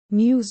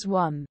News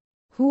 1.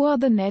 Who are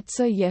the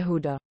Netzah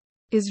Yehuda?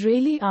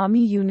 Israeli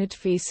army unit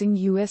facing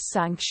US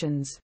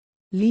sanctions.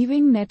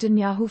 Leaving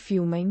Netanyahu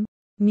fuming.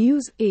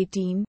 News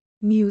 18.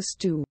 News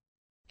 2.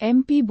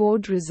 MP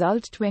Board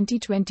Result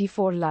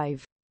 2024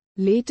 Live.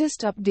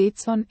 Latest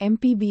updates on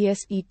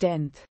MPBSE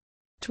 10th.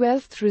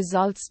 12th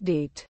results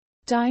date.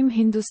 Time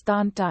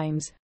Hindustan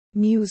Times.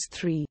 News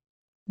 3.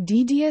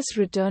 DDS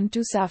return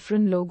to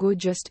Saffron logo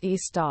just a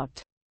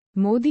start.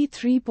 Modi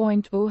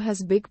 3.0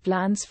 has big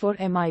plans for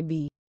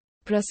MIB.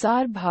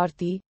 Prasar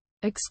Bharati.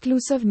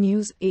 Exclusive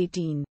News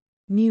 18.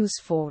 News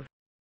 4.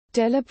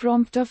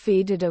 Teleprompter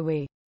faded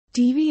away.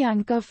 TV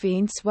anchor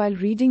faints while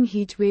reading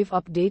Heatwave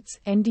updates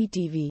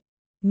NDTV.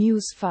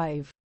 News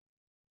 5.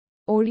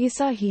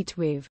 Odisha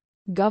Heatwave.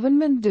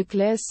 Government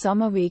declares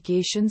summer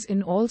vacations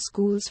in all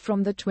schools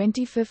from the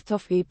 25th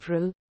of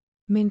April.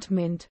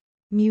 Mint.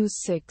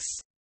 News 6.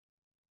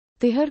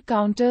 Tihar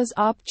counters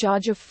up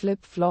charge of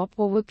flip-flop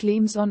over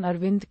claims on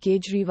Arvind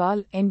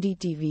Kejriwal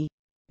NDTV.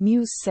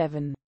 News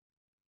 7.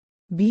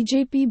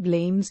 BJP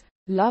blames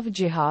love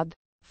jihad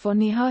for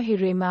Neha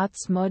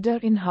Hiremath's murder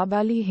in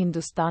Hubballi.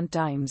 Hindustan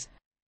Times.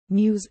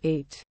 News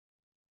 8.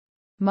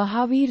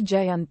 Mahavir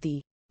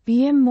Jayanti.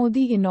 PM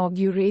Modi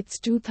inaugurates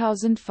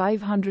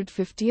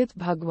 2550th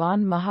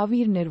Bhagwan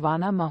Mahaveer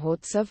Nirvana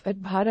Mahotsav at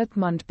Bharat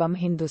Mandapam.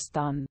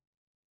 Hindustan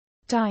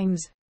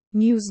Times.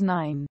 News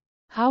 9.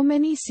 How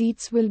many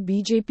seats will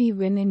BJP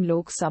win in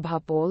Lok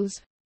Sabha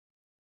polls?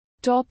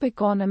 Top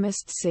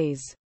economist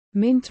says.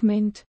 Mint.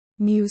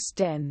 News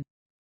 10.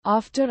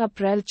 After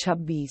April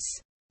 26.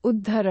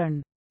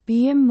 Uddharan.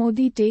 PM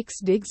Modi takes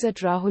digs at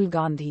Rahul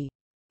Gandhi.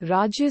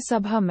 Rajya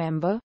Sabha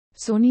member,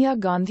 Sonia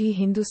Gandhi.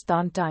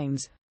 Hindustan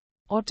Times.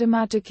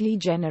 Automatically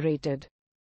generated.